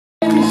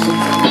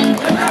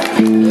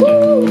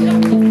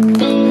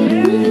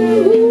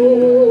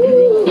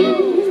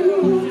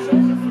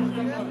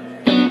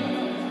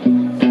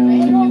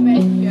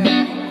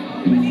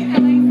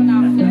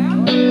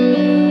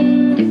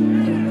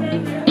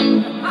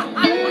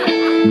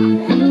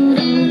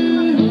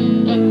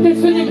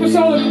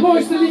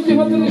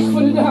wat er is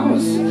voor de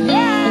dames.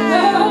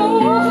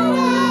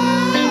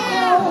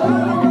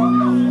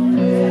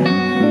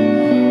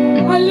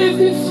 I lived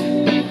it,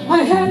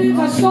 I had it,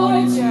 I saw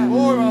it,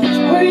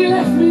 when he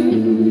left me.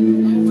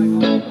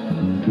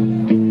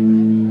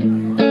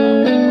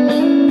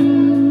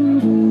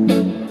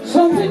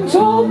 Something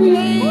told me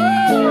it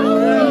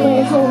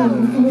was over.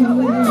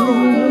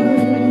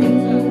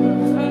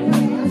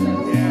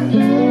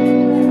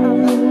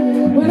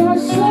 When I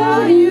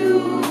saw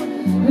you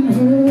and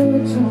her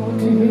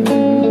talking,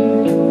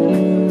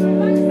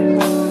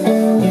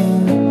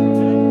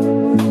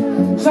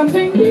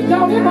 something deep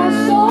down in my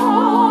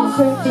soul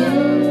said,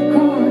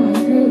 come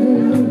good.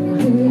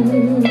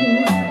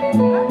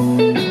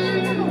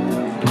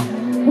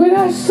 When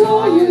I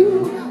saw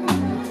you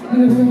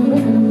and her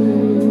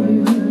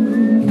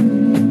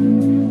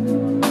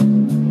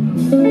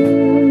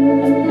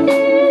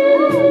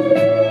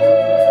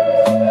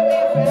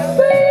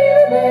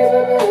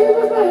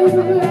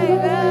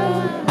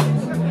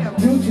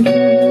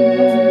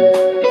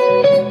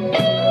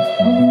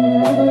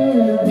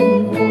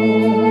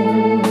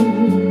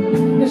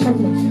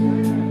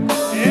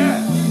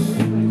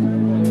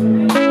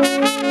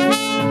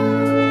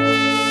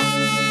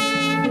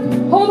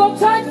hold on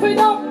tight,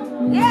 Veendam.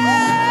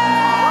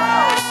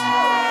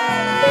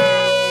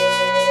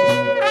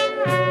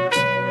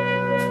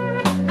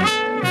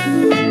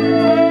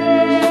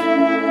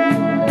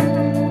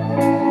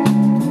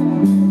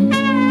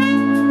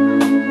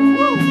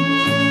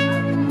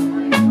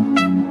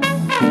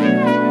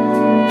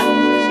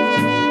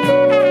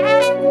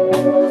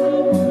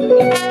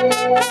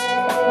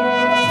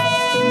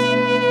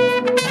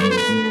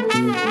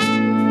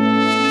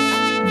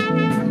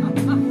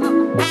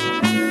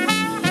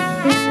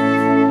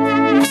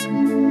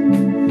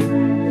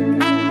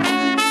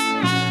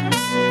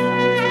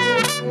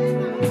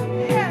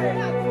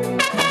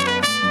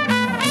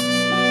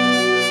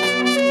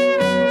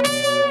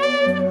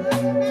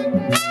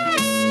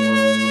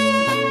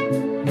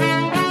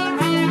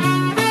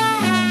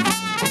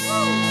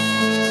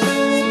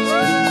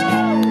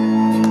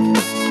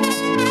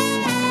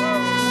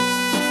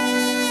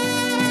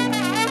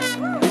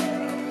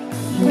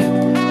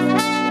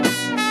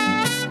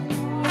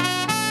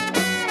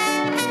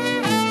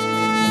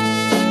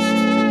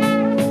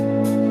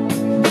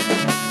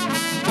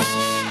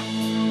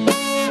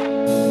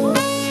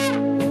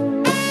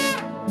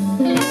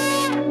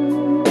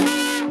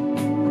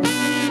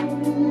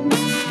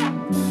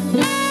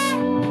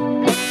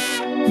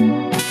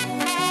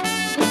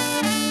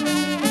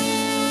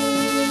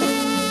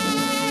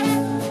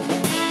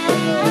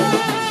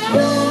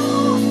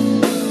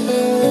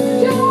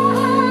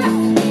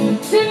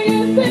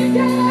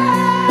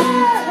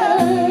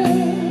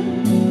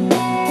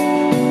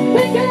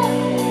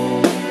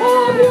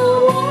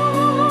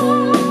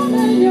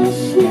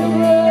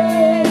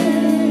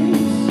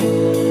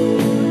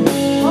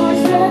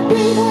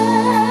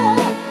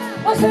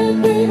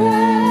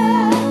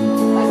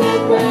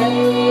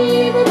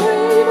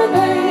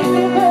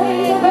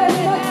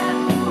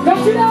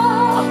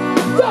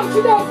 Don't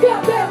you know,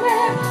 goddamn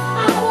man,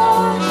 I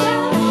want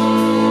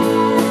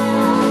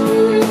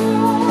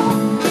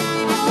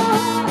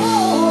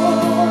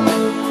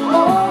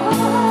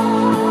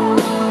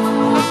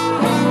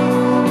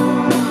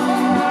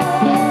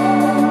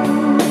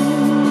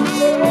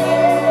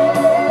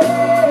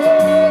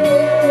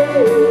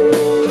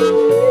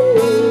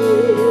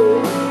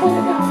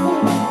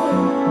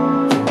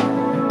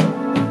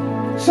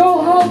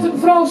Zo houdt een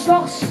vrouw 's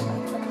nachts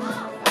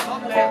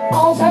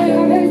als hij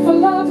haar heeft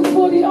verlaten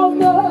voor die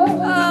ander.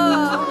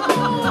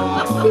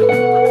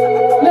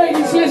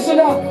 Ladies, listen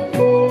up.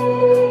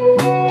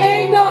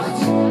 Eén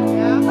nacht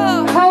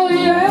haal je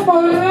je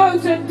helemaal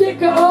ruit en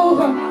dikke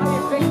ogen.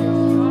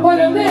 But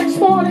the next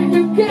morning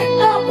you get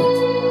up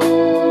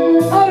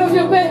out of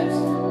your bed.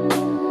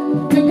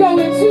 You go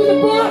into the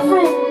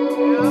bathroom.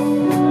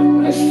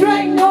 You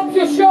straighten up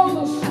your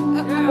shoulders.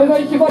 En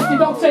weet je wat je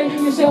dan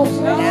tegen jezelf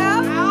zegt?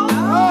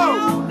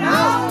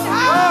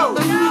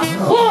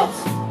 God,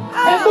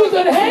 het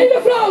moet een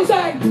hele vrouw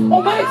zijn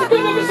om mij te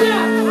kunnen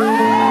verstaan.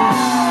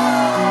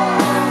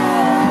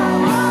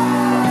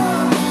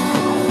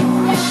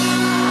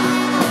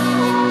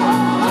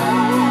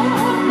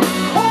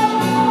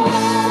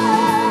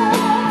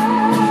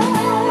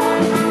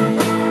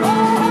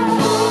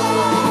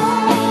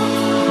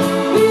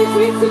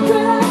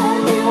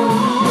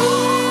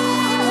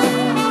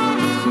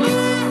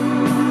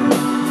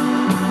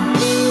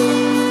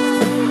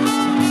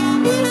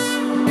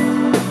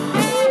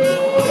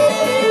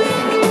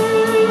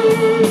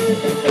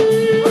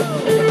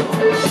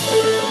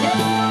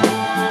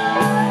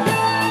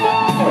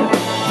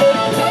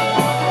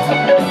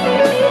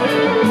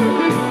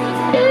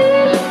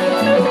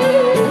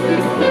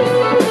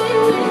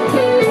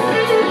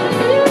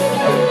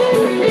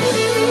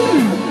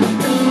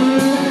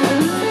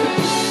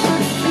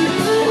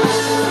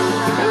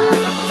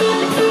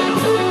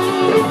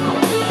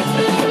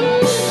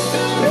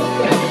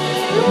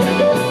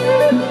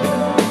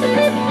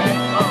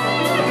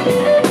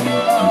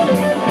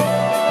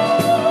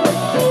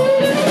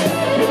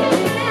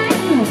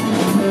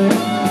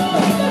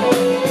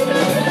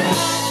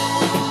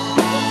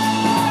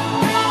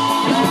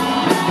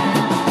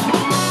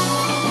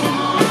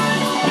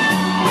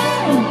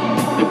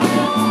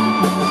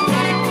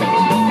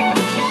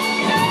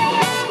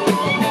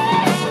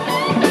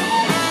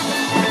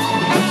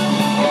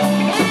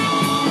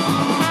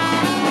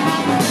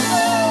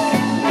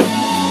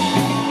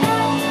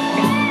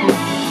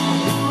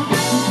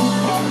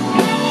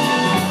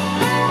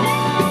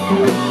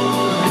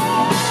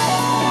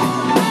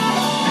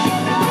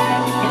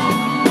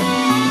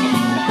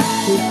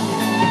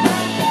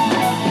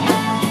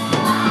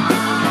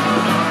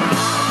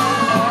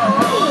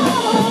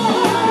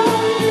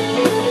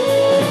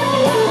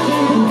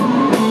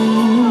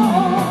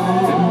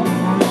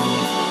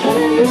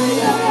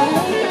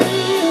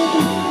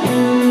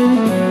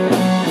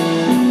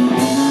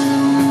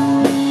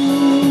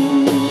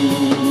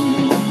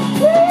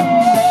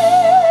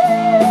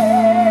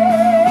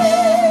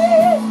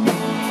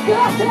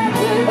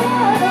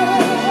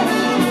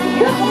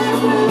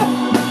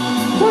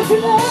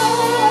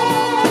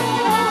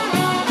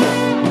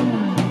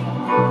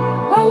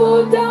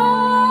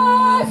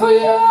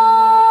 Halleluja!